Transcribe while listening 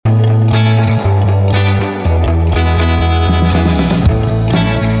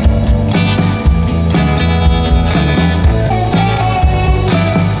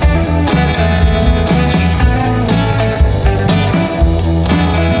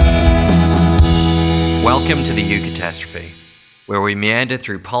Welcome to the eucatastrophe, where we meander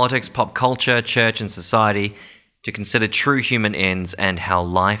through politics, pop culture, church and society to consider true human ends and how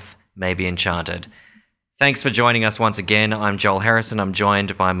life may be enchanted. Thanks for joining us once again. I'm Joel Harrison. I'm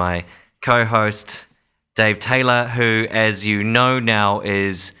joined by my co-host, Dave Taylor, who, as you know now,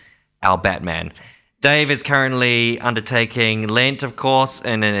 is our Batman. Dave is currently undertaking Lent, of course,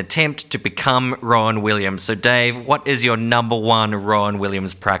 in an attempt to become Rowan Williams. So, Dave, what is your number one Rowan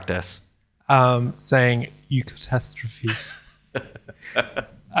Williams practice? Saying eucatastrophe.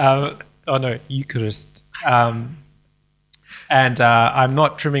 Eucharist. And I'm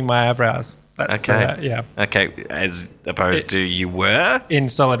not trimming my eyebrows. Okay. Okay, as opposed to you were? In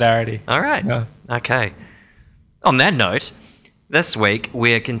solidarity. All right. Yeah. Okay. On that note, this week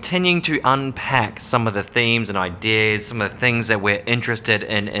we're continuing to unpack some of the themes and ideas, some of the things that we're interested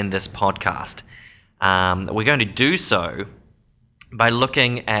in this podcast. We're going to do so by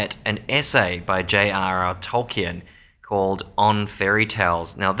looking at an essay by JRR Tolkien called On Fairy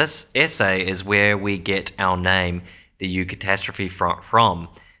Tales. Now, this essay is where we get our name, the eucatastrophe, from.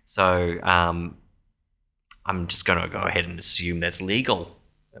 So I'm just going to go ahead and assume that's legal.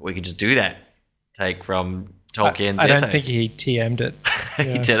 That we can just do that. Take from Tolkien's essay. I don't think he TM'd it.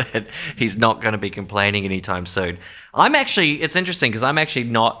 He did it. He's not going to be complaining anytime soon. It's interesting because I'm actually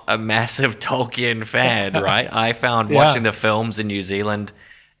not a massive Tolkien fan, right? I found watching the films in New Zealand,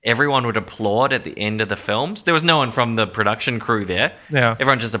 everyone would applaud at the end of the films. There was no one from the production crew there. Yeah.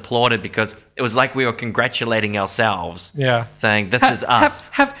 Everyone just applauded because it was like we were congratulating ourselves. Yeah. Saying, this is us.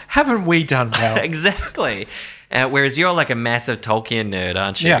 Haven't we done well? Exactly. Whereas you're like a massive Tolkien nerd,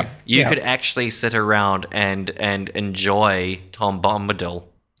 aren't you? Yeah. You could actually sit around and enjoy Tom Bombadil.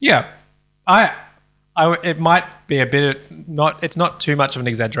 Yeah. It might be a bit it's not too much of an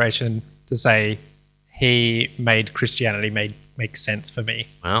exaggeration to say he made Christianity make sense for me.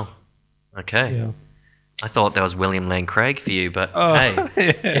 Wow. Okay. Yeah. I thought that was William Lane Craig for you, but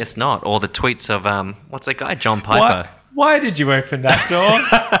hey, guess not. Or the tweets of what's that guy, John Piper. Why did you open that door?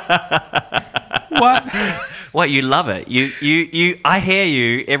 What? What, you love it? I hear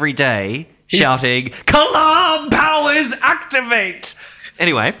you every day shouting, "Kalam powers activate!"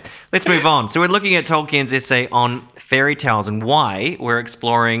 Anyway, let's move on. So we're looking at Tolkien's essay on fairy tales and why we're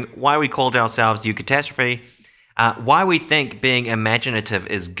exploring why we called ourselves eucatastrophe, why we think being imaginative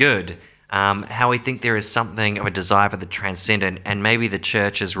is good, how we think there is something of a desire for the transcendent, and maybe the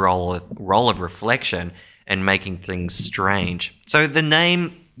church's role of reflection and making things strange. So the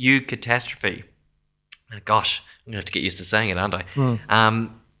name eucatastrophe. Gosh, I'm going to have to get used to saying it, aren't I?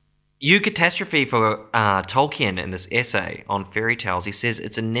 Eucatastrophe for Tolkien in this essay on fairy tales, he says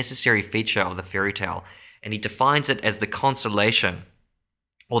it's a necessary feature of the fairy tale, and he defines it as the consolation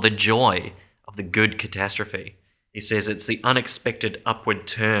or the joy of the good catastrophe. He says it's the unexpected upward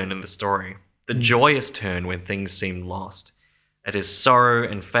turn in the story, the joyous turn when things seem lost. It is sorrow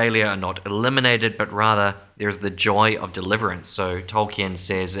and failure are not eliminated, but rather there is the joy of deliverance. So Tolkien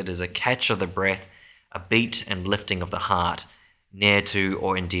says it is a catch of the breath, a beat and lifting of the heart, near to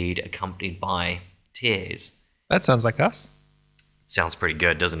or indeed accompanied by tears. That sounds like us. Sounds pretty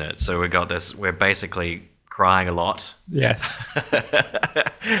good, doesn't it? So we're basically crying a lot. Yes.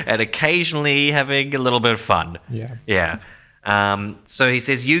 And occasionally having a little bit of fun. Yeah. Yeah. So he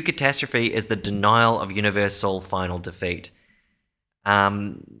says eucatastrophe is the denial of universal final defeat.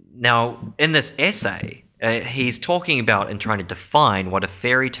 Now, in this essay, he's talking about and trying to define what a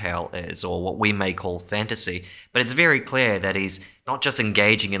fairy tale is, or what we may call fantasy, but it's very clear that he's not just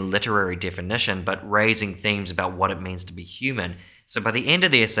engaging in literary definition, but raising themes about what it means to be human. So by the end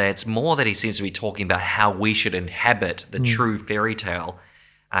of the essay, it's more that he seems to be talking about how we should inhabit the true fairy tale,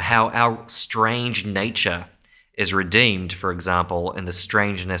 how our strange nature is redeemed, for example, in the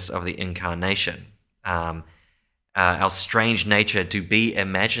strangeness of the incarnation. Our strange nature to be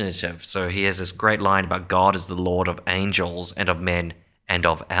imaginative. So he has this great line about God as the Lord of angels and of men and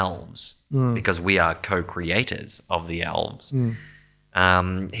of elves, because we are co-creators of the elves.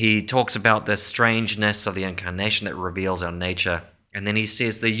 He talks about the strangeness of the incarnation that reveals our nature. And then he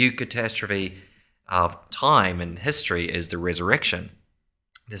says the eucatastrophe of time and history is the resurrection.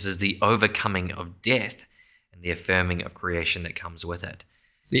 This is the overcoming of death and the affirming of creation that comes with it.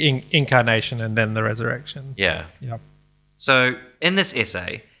 It's the incarnation and then the resurrection. Yeah. Yep. So in this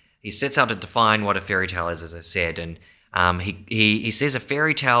essay, he sets out to define what a fairy tale is, as I said, and he says a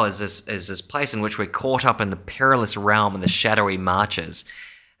fairy tale is this place in which we're caught up in the perilous realm and the shadowy marches,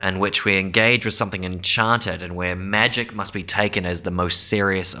 in which we engage with something enchanted and where magic must be taken as the most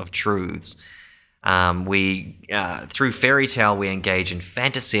serious of truths. Through fairy tale, we engage in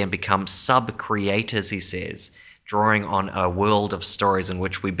fantasy and become sub-creators, he says, drawing on a world of stories in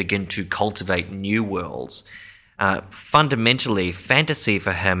which we begin to cultivate new worlds. Fundamentally, fantasy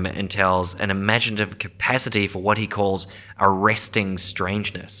for him entails an imaginative capacity for what he calls arresting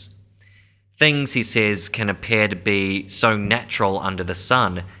strangeness. Things, he says, can appear to be so natural under the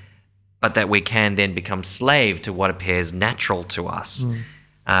sun, but that we can then become slave to what appears natural to us.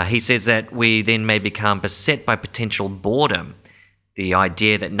 He says that we then may become beset by potential boredom, the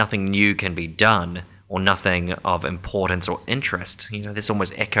idea that nothing new can be done or nothing of importance or interest. This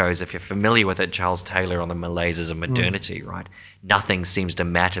almost echoes, if you're familiar with it, Charles Taylor on the malaises of modernity, right? Nothing seems to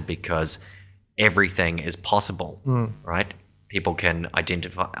matter because everything is possible, right? People can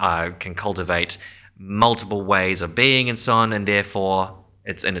can cultivate multiple ways of being and so on, and therefore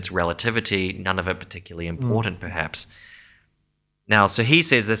it's in its relativity, none of it particularly important, perhaps. Now, so he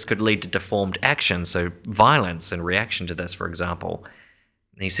says this could lead to deformed action, so violence in reaction to this, for example.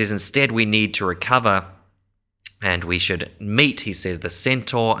 He says instead we need to recover and we should meet, he says, the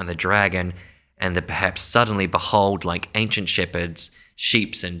centaur and the dragon, and then perhaps suddenly behold, like ancient shepherds,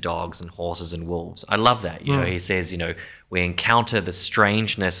 sheeps and dogs and horses and wolves. I love that. He says, we encounter the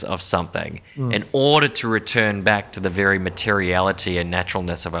strangeness of something in order to return back to the very materiality and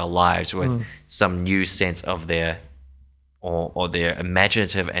naturalness of our lives with some new sense of their or their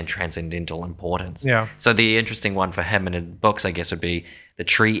imaginative and transcendental importance. Yeah. So the interesting one for him in the books, I guess, would be the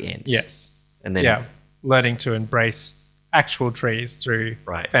tree ents. Yes. And then learning to embrace actual trees through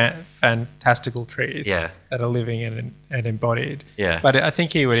fantastical trees that are living and embodied. Yeah. But I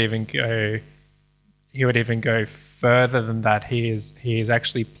think he would even go further than that. He is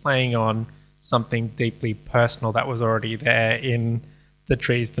actually playing on something deeply personal that was already there in the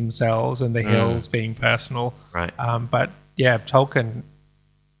trees themselves and the hills being personal. Right. But yeah, Tolkien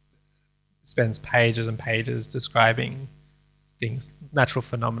spends pages and pages describing things, natural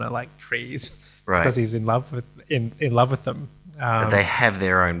phenomena like trees, because he's in love with them. But they have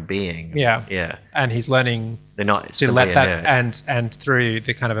their own being. Yeah. And he's learning They're not to let that, and through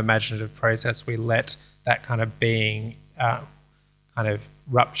the kind of imaginative process, we let that kind of being kind of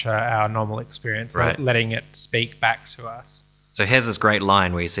rupture our normal experience, letting it speak back to us. So here's this great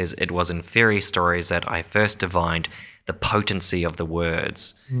line where he says, "It was in fairy stories that I first divined the potency of the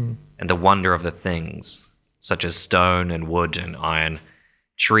words and the wonder of the things, such as stone and wood and iron,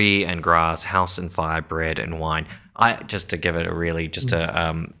 tree and grass, house and fire, bread and wine." Just to give it a really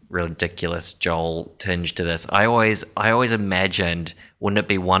ridiculous Joel tinge to this, I always imagined, wouldn't it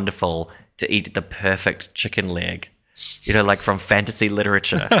be wonderful to eat the perfect chicken leg? Like from fantasy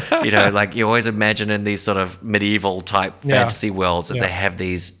literature, like you always imagine in these sort of medieval type fantasy worlds that they have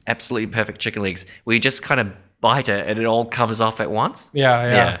these absolutely perfect chicken legs where you just kind of bite it and it all comes off at once.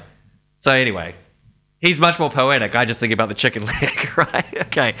 Yeah. So anyway, he's much more poetic. I just think about the chicken leg, right?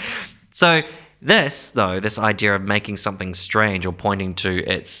 Okay. So this idea of making something strange or pointing to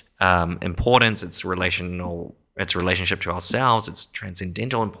its importance, its relationship to ourselves, its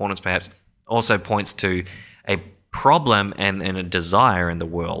transcendental importance perhaps, also points to a problem and a desire in the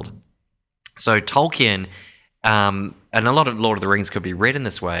world. So Tolkien, and a lot of Lord of the Rings could be read in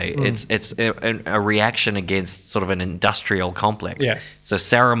this way. It's a reaction against sort of an industrial complex. Yes. So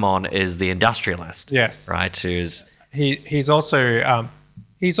Saruman is the industrialist. Yes. Right. He's he's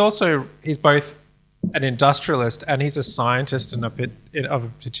both an industrialist and he's a scientist of a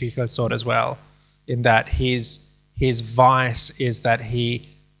particular sort as well. In that his vice is that he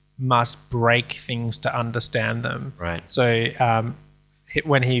must break things to understand them. Right. So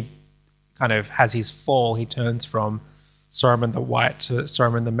when he kind of has his fall, he turns from Saruman the White to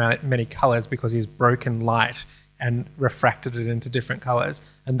Saruman the many colors because he's broken light and refracted it into different colors.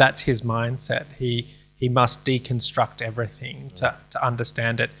 And that's his mindset. He must deconstruct everything to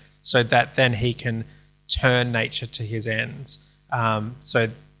understand it so that then he can turn nature to his ends. So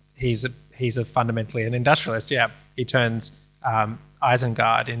he's fundamentally an industrialist. Yeah, he turns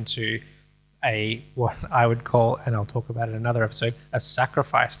Isengard into what I would call, and I'll talk about it in another episode, a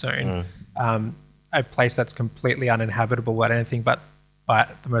sacrifice zone, a place that's completely uninhabitable by anything but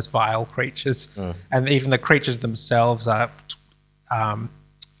the most vile creatures, and even the creatures themselves are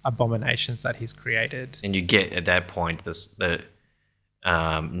abominations that he's created. And you get at that point the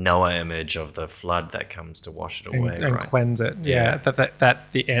Noah image of the flood that comes to wash it away and cleanse it. Yeah,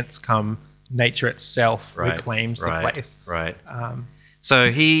 that the ants come. Nature itself reclaims the place. Right.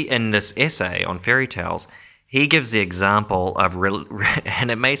 So he, in this essay on fairy tales, he gives the example of,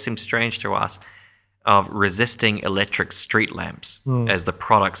 and it may seem strange to us, of resisting electric street lamps as the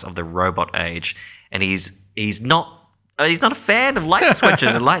products of the robot age. And he's not He's not a fan of light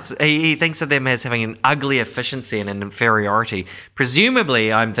switches and lights. He thinks of them as having an ugly efficiency and an inferiority.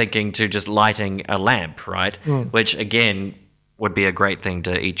 Presumably, I'm thinking to just lighting a lamp, right? Which, again, would be a great thing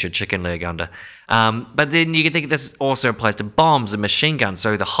to eat your chicken leg under. But then you can think this also applies to bombs and machine guns.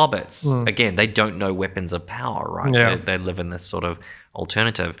 So the hobbits, again, they don't know weapons of power, right? Yeah. They live in this sort of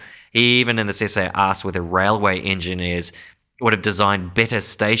alternative. He even in this essay asked whether railway engineers would have designed better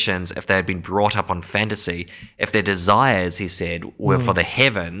stations if they had been brought up on fantasy, if their desires, he said, were for the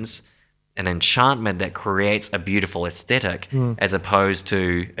heavens, an enchantment that creates a beautiful aesthetic, as opposed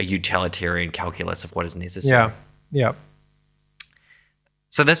to a utilitarian calculus of what is necessary. Yeah.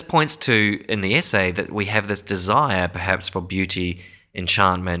 So this points to, in the essay, that we have this desire perhaps for beauty,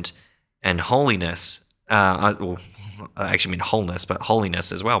 enchantment, and holiness. I actually mean wholeness, but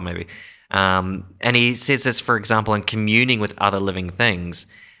holiness as well, maybe. And he says this, for example, in communing with other living things.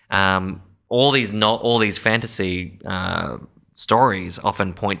 All these fantasy stories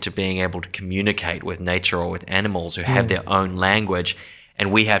often point to being able to communicate with nature or with animals who have their own language,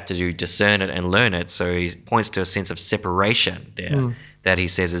 and we have to discern it and learn it. So he points to a sense of separation there that he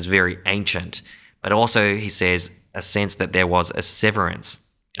says is very ancient. But also he says a sense that there was a severance.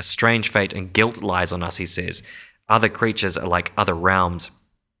 A strange fate and guilt lies on us, he says. Other creatures are like other realms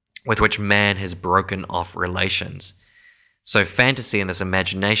with which man has broken off relations. So fantasy and this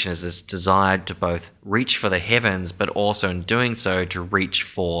imagination is this desire to both reach for the heavens, but also in doing so to reach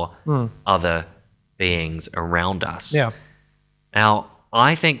for other beings around us. Yeah. Now,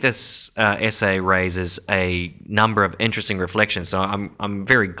 I think this essay raises a number of interesting reflections. So I'm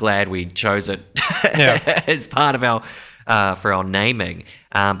very glad we chose it as part of our for our naming.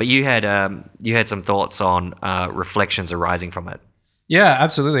 But you had some thoughts on reflections arising from it. Yeah,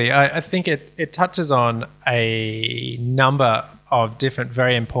 absolutely. I think it touches on a number of different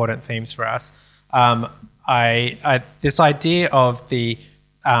very important themes for us. This idea of the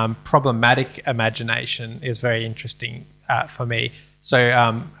problematic imagination is very interesting for me. So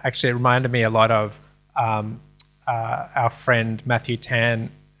actually it reminded me a lot of our friend Matthew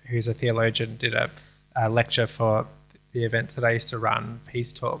Tan, who's a theologian, did a lecture for the events that I used to run,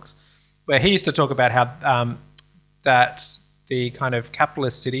 Peace Talks, where he used to talk about how that the kind of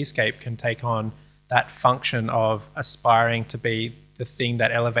capitalist cityscape can take on that function of aspiring to be the thing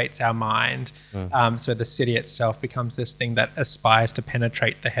that elevates our mind. So the city itself becomes this thing that aspires to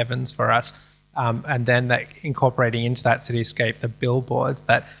penetrate the heavens for us. And then that incorporating into that cityscape the billboards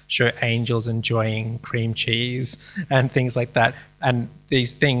that show angels enjoying cream cheese and things like that. And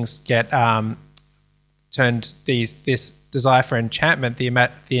these things get turned, this desire for enchantment, the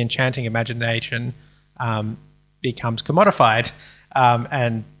enchanting imagination becomes commodified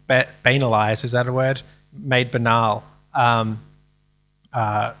and banalized, is that a word? Made banal, and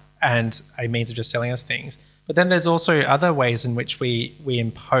a means of just selling us things. But then there's also other ways in which we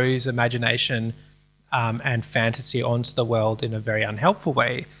impose imagination and fantasy onto the world in a very unhelpful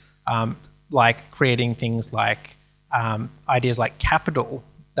way, like creating things like ideas like capital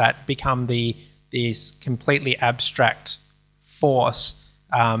that become these completely abstract force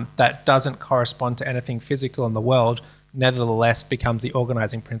that doesn't correspond to anything physical in the world, nevertheless becomes the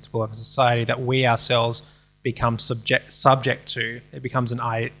organizing principle of a society that we ourselves become subject to. It becomes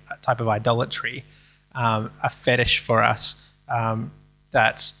a type of idolatry, a fetish for us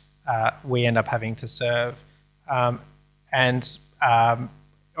that we end up having to serve. Or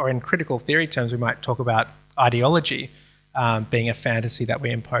in critical theory terms, we might talk about ideology being a fantasy that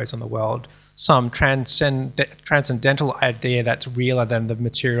we impose on the world, some transcendental idea that's realer than the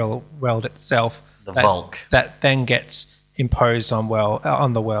material world itself. The Volk. That then gets imposed on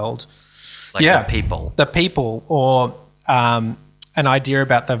the world. Like the people. Or an idea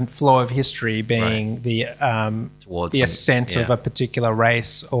about the flow of history being the ascent of a particular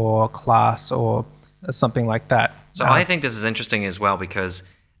race or class or something like that. So I think this is interesting as well because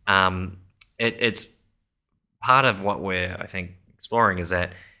it's part of what we're, I think, exploring is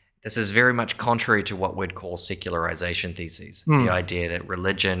that this is very much contrary to what we'd call secularization theses. The idea that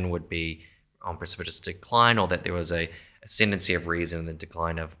religion would be on precipitous decline or that there was a ascendancy of reason and the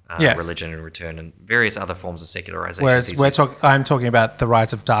decline of religion in return and various other forms of secularization. Whereas I'm talking about the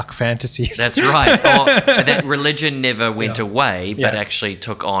rise of dark fantasies. That's right. Or that religion never went away, but actually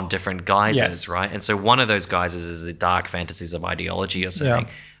took on different guises, right? And so one of those guises is the dark fantasies of ideology you're saying.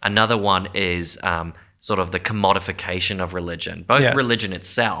 Another one is sort of the commodification of religion, both religion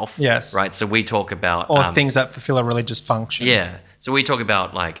itself, right? So we talk about... Or things that fulfill a religious function. Yeah. So we talk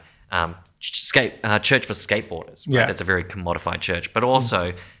about like church for skateboarders, right? That's a very commodified church. But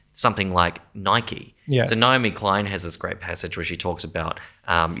also something like Nike. Yes. So Naomi Klein has this great passage where she talks about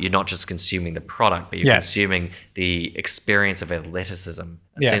you're not just consuming the product, but you're consuming the experience of athleticism,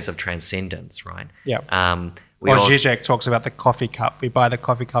 a sense of transcendence, right? Yeah. Zizek talks about the coffee cup. We buy the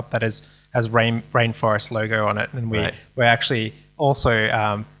coffee cup that has rainforest logo on it, and we're actually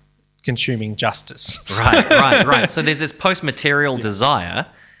also consuming justice. Right. So there's this post-material desire,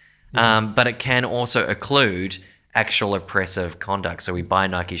 but it can also occlude actual oppressive conduct. So we buy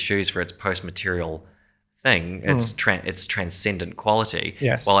Nike shoes for its post-material thing, its transcendent quality,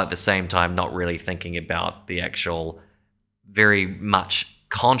 while at the same time not really thinking about the actual, very much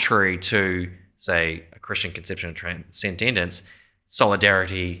contrary to, say, a Christian conception of transcendence,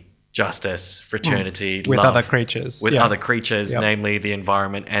 solidarity, justice, fraternity, with love, other creatures. with other creatures, namely the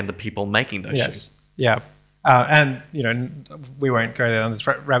environment and the people making those shoes. Yeah. And, we won't go down this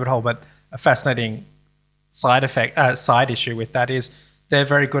rabbit hole, but a fascinating side issue with that is they're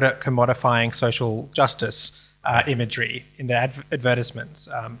very good at commodifying social justice imagery in their advertisements,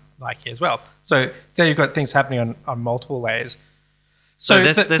 Nike as well. So there you've got things happening on multiple layers. So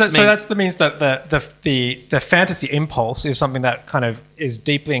that means that the fantasy impulse is something that kind of is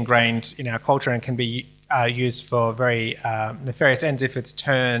deeply ingrained in our culture and can be used for very nefarious ends if it's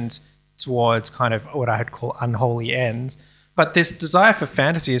turned towards kind of what I'd call unholy ends. But this desire for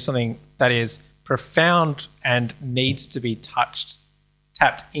fantasy is something that is profound and needs to be tapped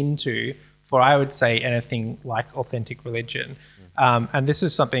into for, I would say, anything like authentic religion. And this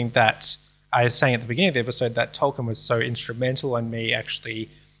is something that I was saying at the beginning of the episode, that Tolkien was so instrumental in me actually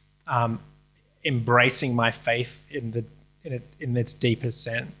embracing my faith in its deepest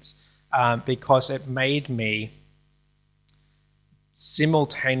sense, because it made me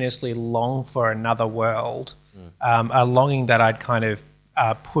simultaneously long for another world, a longing that I'd kind of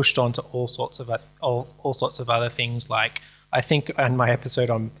pushed onto all sorts of other things. Like, I think in my episode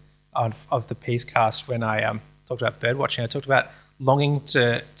of the Peacecast, when I talked about bird watching, I talked about longing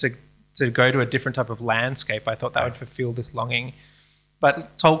to go to a different type of landscape. I thought that would fulfill this longing.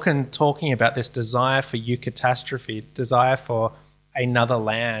 But Tolkien talking about this desire for eucatastrophe, desire for another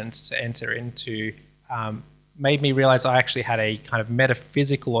land to enter into, made me realize I actually had a kind of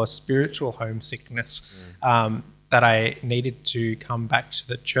metaphysical or spiritual homesickness that I needed to come back to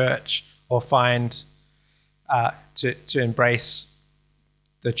the church or find, to embrace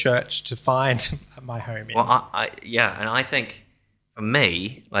the church, to find my home in. Well, and I think for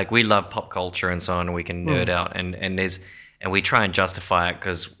me, like, we love pop culture and so on, and we can nerd out, and we try and justify it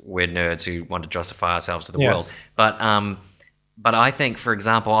because we're nerds who want to justify ourselves to the world. But I think, for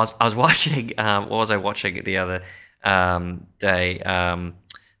example, I was watching, what was I watching the other day?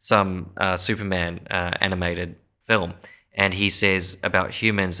 Some Superman animated film, and he says about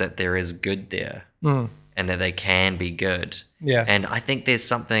humans that there is good there and that they can be good. Yes. And I think there's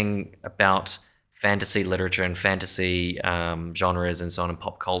something about fantasy literature and fantasy genres and so on in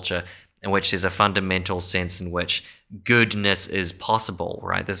pop culture in which there's a fundamental sense in which goodness is possible,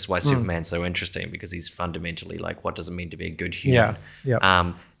 right? This is why Superman's so interesting, because he's fundamentally like, what does it mean to be a good human?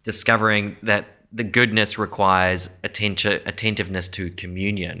 Discovering that the goodness requires attentiveness to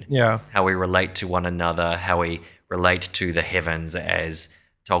communion, how we relate to one another, how we relate to the heavens, as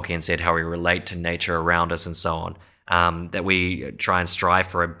Tolkien said, how we relate to nature around us and so on, that we try and strive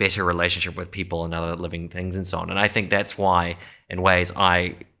for a better relationship with people and other living things and so on. And I think that's why, in ways,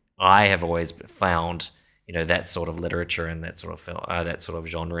 I have always found, that sort of literature and that sort of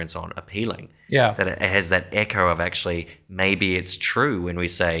genre and so on appealing. Yeah. That it has that echo of actually maybe it's true when we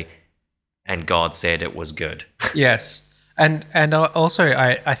say, and God said it was good. Yes. And also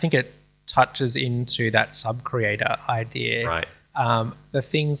I think it touches into that sub-creator idea. Right. The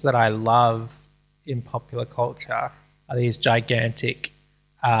things that I love in popular culture are these gigantic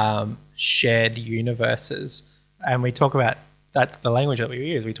shared universes. And we talk about, that's the language that we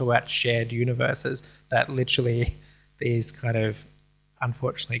use. We talk about shared universes that literally these kind of,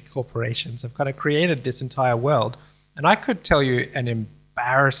 unfortunately, corporations have kind of created this entire world. And I could tell you an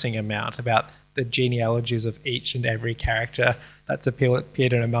embarrassing amount about the genealogies of each and every character that's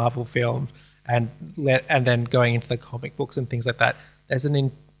appeared in a Marvel film, and then going into the comic books and things like that. There's an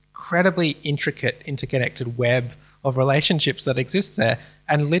incredibly intricate, interconnected web of relationships that exist there.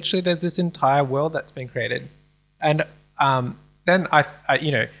 And literally there's this entire world that's been created. And then I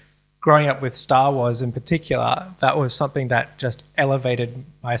growing up with Star Wars in particular, that was something that just elevated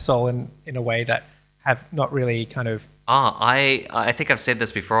my soul in a way that have not really kind of. I think I've said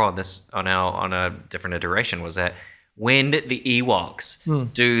this before on a different iteration, was that when the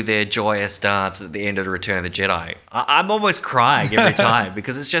Ewoks do their joyous dance at the end of the Return of the Jedi, I'm almost crying every time,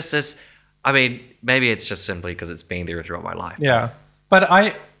 because it's just this. I mean, maybe it's just simply because it's been there throughout my life. Yeah,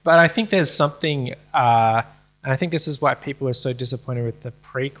 but But I think there's something, and I think this is why people are so disappointed with the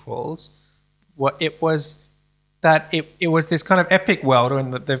prequels. What it was that it was this kind of epic world,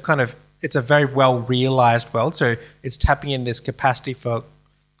 and they've kind of, it's a very well realized world. So it's tapping in this capacity for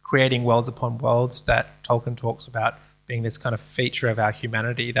creating worlds upon worlds that Tolkien talks about being this kind of feature of our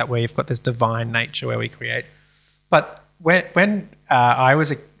humanity, that where you've got this divine nature where we create. But when I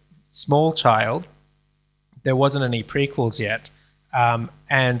was a small child, there wasn't any prequels yet.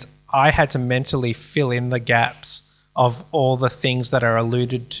 And I had to mentally fill in the gaps of all the things that are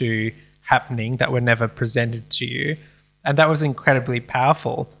alluded to happening that were never presented to you. And that was incredibly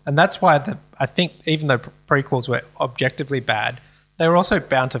powerful. And that's why I think even though prequels were objectively bad, they were also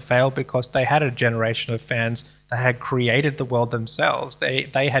bound to fail because they had a generation of fans that had created the world themselves.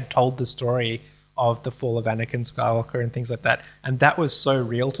 They had told the story of the fall of Anakin Skywalker and things like that. And that was so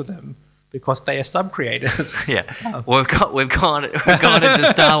real to them because they are sub-creators. Yeah, we've gone into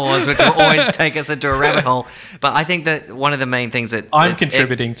Star Wars, which will always take us into a rabbit hole. But I think that one of the main things that I'm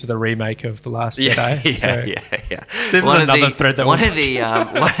contributing to the remake of The Last Jedi. Yeah. This is another thread that one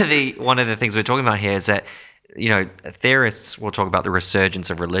of the things we're talking about here is that, you know, theorists will talk about the resurgence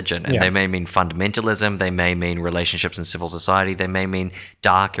of religion, and they may mean fundamentalism, they may mean relationships in civil society, they may mean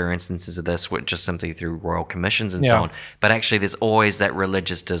darker instances of this, which just simply through royal commissions and so on. But actually, there's always that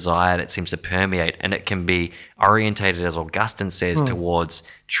religious desire that seems to permeate, and it can be orientated, as Augustine says, towards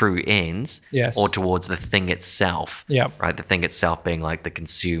true ends or towards the thing itself. Right, the thing itself being like the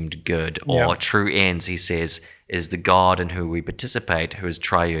consumed good, or true ends, he says, is the God in who we participate, who is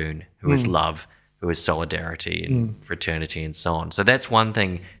triune, who is love, who is solidarity and fraternity and so on. So that's one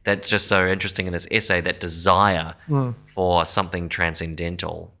thing that's just so interesting in this essay, that desire for something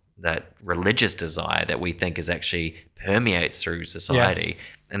transcendental, that religious desire that we think is actually permeates through society. Yes.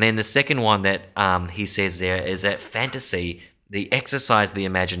 And then the second one that he says there is that fantasy, the exercise of the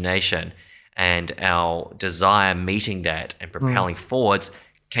imagination and our desire meeting that and propelling forwards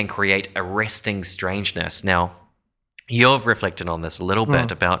can create arresting strangeness. Now, you've reflected on this a little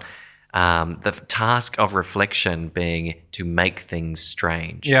bit about the task of reflection being to make things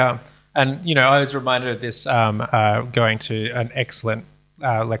strange. Yeah. And, you know, I was reminded of this going to an excellent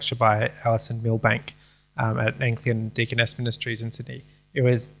lecture by Alison Milbank at Anglican Deaconess Ministries in Sydney. It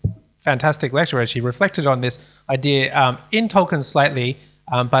was a fantastic lecture where she reflected on this idea in Tolkien slightly,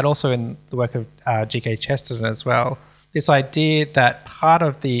 but also in the work of G.K. Chesterton as well. This idea that part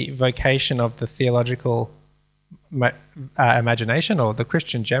of the vocation of the theological imagination, or the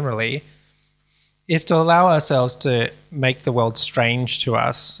Christian generally, is to allow ourselves to make the world strange to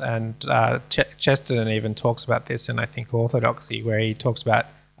us. And Chesterton even talks about this in, I think, Orthodoxy, where he talks about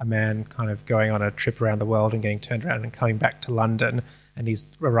a man kind of going on a trip around the world and getting turned around and coming back to London, and he's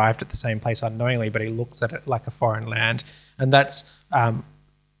arrived at the same place unknowingly, but he looks at it like a foreign land. And that's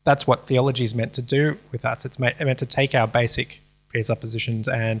what theology is meant to do with us. It's meant to take our basic presuppositions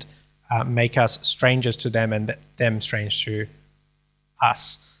and make us strangers to them and them strange to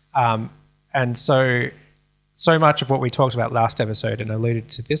us. And so much of what we talked about last episode and alluded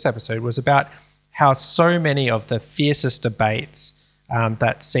to this episode was about how so many of the fiercest debates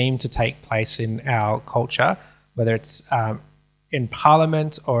that seem to take place in our culture, whether it's in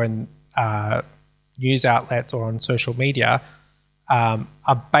Parliament or in news outlets or on social media,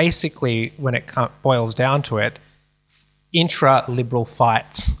 are basically, when it boils down to it, intra-liberal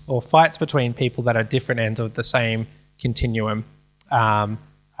fights, or fights between people that are different ends of the same continuum,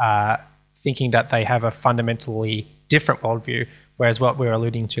 thinking that they have a fundamentally different worldview, whereas what we were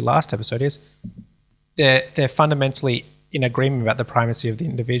alluding to last episode is they're fundamentally in agreement about the primacy of the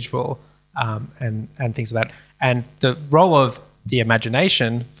individual and things like that. And the role of the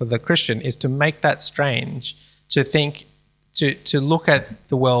imagination for the Christian is to make that strange, to think, to look at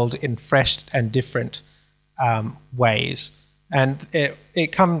the world in fresh and different ways. And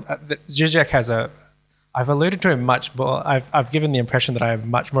Zizek has I've alluded to him much more. I've given the impression that I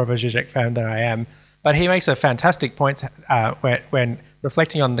am much more of a Zizek fan than I am, but he makes a fantastic point when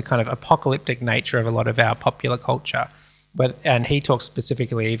reflecting on the kind of apocalyptic nature of a lot of our popular culture. And he talks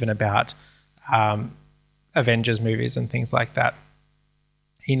specifically even about Avengers movies and things like that.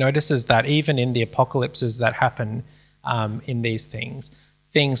 He notices that even in the apocalypses that happen in these things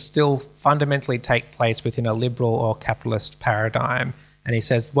still fundamentally take place within a liberal or capitalist paradigm. And he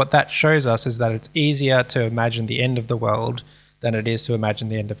says what that shows us is that it's easier to imagine the end of the world than it is to imagine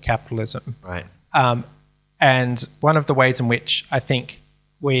the end of capitalism. Right. And one of the ways in which I think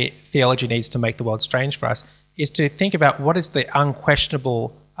theology needs to make the world strange for us is to think about what is the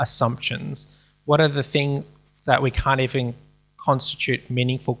unquestionable assumptions. What are the things that we can't even constitute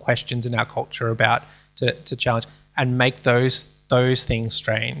meaningful questions in our culture about to challenge, and make those those things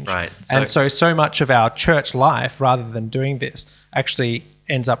strange. Right. And so much of our church life, rather than doing this, actually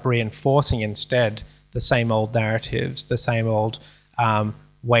ends up reinforcing instead the same old narratives, the same old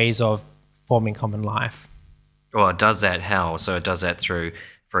ways of forming common life. Well, it does that how? So it does that through,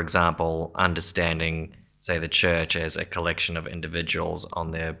 for example, understanding, say, the church as a collection of individuals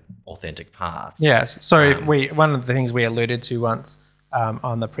on their authentic paths. Yes. So one of the things we alluded to once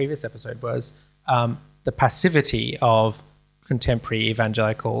on the previous episode was the passivity of contemporary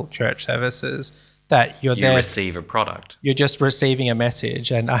evangelical church services, that you receive a product. You're just receiving a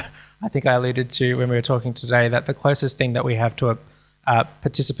message. And I think I alluded to when we were talking today that the closest thing that we have to a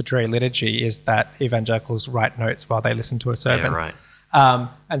participatory liturgy is that evangelicals write notes while they listen to a sermon. Yeah, right.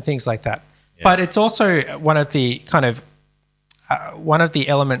 And things like that. Yeah. But it's also one of the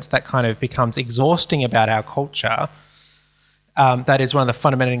elements that kind of becomes exhausting about our culture. That is one of the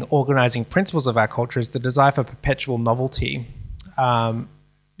fundamental organizing principles of our culture, is the desire for perpetual novelty.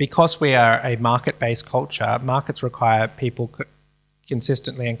 Because we are a market-based culture, markets require people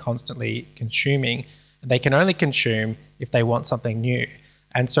consistently and constantly consuming. They can only consume if they want something new.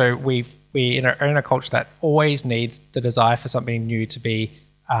 And so we are in a culture that always needs the desire for something new to be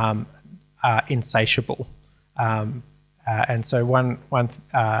insatiable. And so one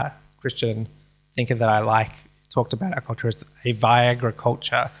Christian thinker that I like talked about our culture as a Viagra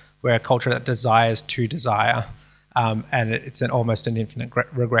culture, where a culture that desires to desire. And it's almost an infinite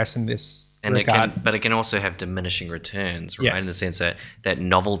regress in this regard. But it can also have diminishing returns, right? Yes. In the sense that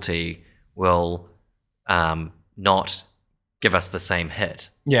novelty will not give us the same hit.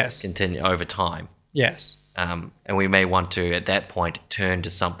 Yes. Continue over time. Yes. And we may want to, at that point, turn to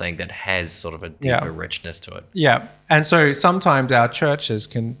something that has sort of a deeper richness to it. Yeah. And so sometimes our churches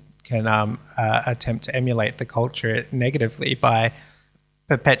can attempt to emulate the culture negatively by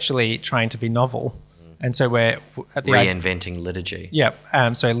perpetually trying to be novel. And so we're at the reinventing liturgy. Yeah.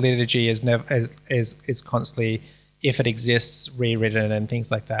 So liturgy is constantly, if it exists, rewritten and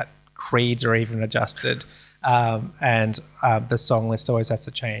things like that. Creeds are even adjusted, and the song list always has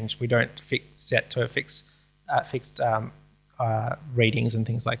to change. We don't set to a fixed readings and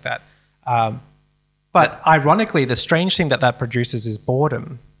things like that. But ironically, the strange thing that produces is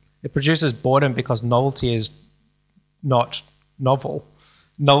boredom. It produces boredom because novelty is not novel.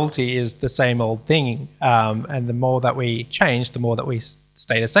 Novelty is the same old thing, and the more that we change, the more that we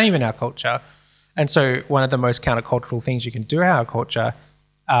stay the same in our culture. And so one of the most countercultural things you can do in our culture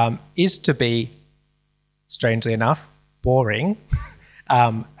is to be, strangely enough, boring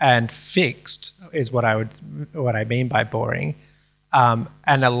and fixed is what I mean by boring, and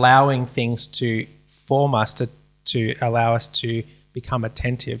allowing things to form us, to allow us to become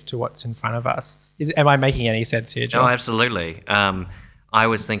attentive to what's in front of us. Am I making any sense here, John? Oh, absolutely. I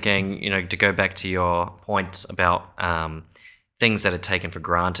was thinking, to go back to your point about things that are taken for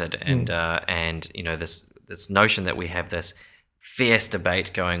granted, and this notion that we have this fierce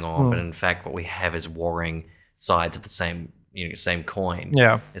debate going on, but in fact, what we have is warring sides of the same coin,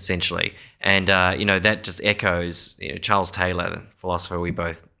 essentially. And that just echoes. Charles Taylor, the philosopher we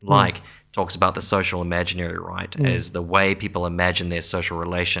both like, talks about the social imaginary, right, as the way people imagine their social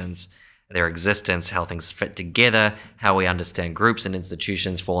relations, their existence, how things fit together, how we understand groups and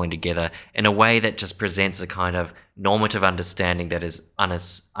institutions falling together in a way that just presents a kind of normative understanding that is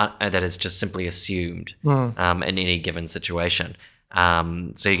just simply assumed in any given situation.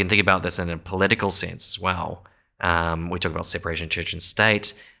 So you can think about this in a political sense as well. We talk about separation of church and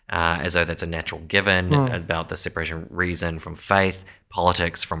state as though that's a natural given, about the separation of reason from faith,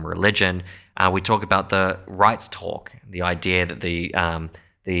 politics from religion. We talk about the rights talk, the idea that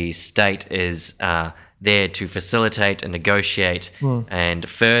the state is there to facilitate and negotiate and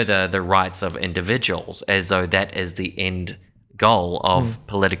further the rights of individuals, as though that is the end goal of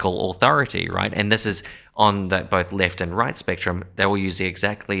political authority, right? And this is on that both left and right spectrum. They will use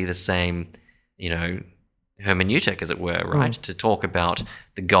exactly the same, hermeneutic, as it were, right, to talk about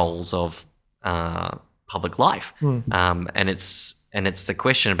the goals of public life. And it's the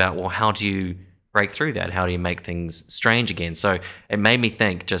question about, well, how do you break through that? How do you make things strange again? So it made me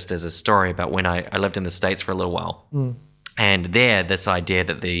think, just as a story, about when I lived in the States for a little while, and there, this idea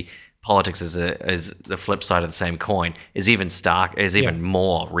that the politics is the flip side of the same coin is even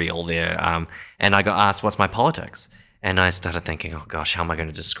more real there. And I got asked, "What's my politics?" And I started thinking, "Oh gosh, how am I going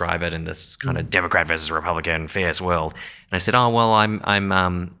to describe it in this kind of Democrat versus Republican fierce world?" And I said, "Oh well,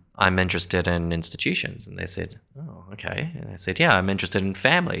 I'm interested in institutions." And they said, "Oh, okay." And I said, "Yeah, I'm interested in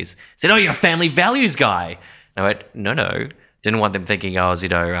families." I said, "Oh, you're a family values guy." And I went, No. Didn't want them thinking I was,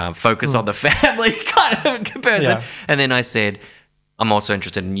 focused on the family kind of person. Yeah. And then I said, "I'm also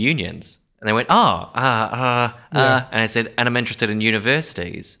interested in unions." And they went, and I said, and I'm interested in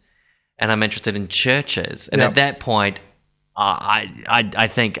universities, and I'm interested in churches. And at that point, I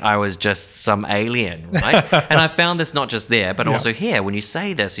think I was just some alien, right? And I found this not just there, but also here. When you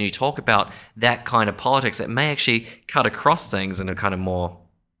say this and you talk about that kind of politics, it may actually cut across things in a kind of more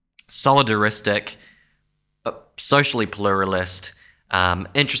solidaristic, socially pluralist,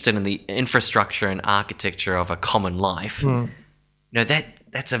 interested in the infrastructure and architecture of a common life. You know,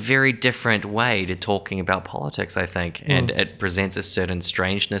 that's a very different way to talking about politics, I think, and it presents a certain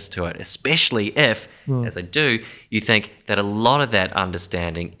strangeness to it, especially if, as I do, you think that a lot of that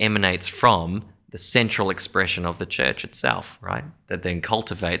understanding emanates from the central expression of the church itself, right? That then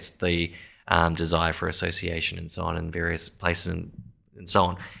cultivates the desire for association and so on in various places and so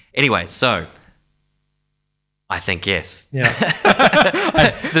on. Anyway, so I think yes. Yeah.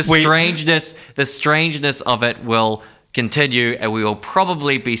 The strangeness of it will continue, and we will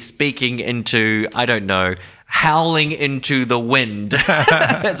probably be speaking into, I don't know, howling into the wind,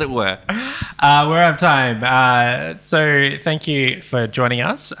 as it were. We're out of time. So thank you for joining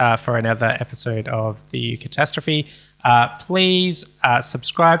us for another episode of the Eucatastrophe. Please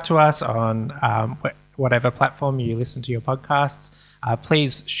subscribe to us on whatever platform you listen to your podcasts.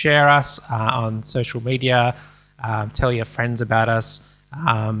 Please share us on social media. Tell your friends about us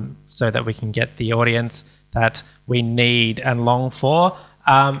so that we can get the audience that we need and long for.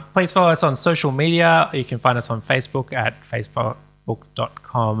 Please follow us on social media. You can find us on Facebook at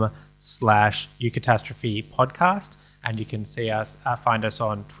facebook.com/Eucatastrophe podcast. And you can find us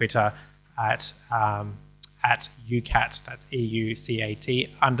on Twitter at eucat, that's EUCAT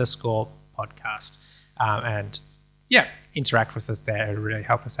 _podcast. And interact with us there. It would really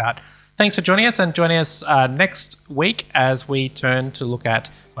help us out. Thanks for joining us, and joining us next week as we turn to look at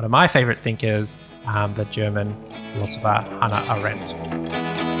one of my favorite thinkers, the German philosopher Hannah Arendt.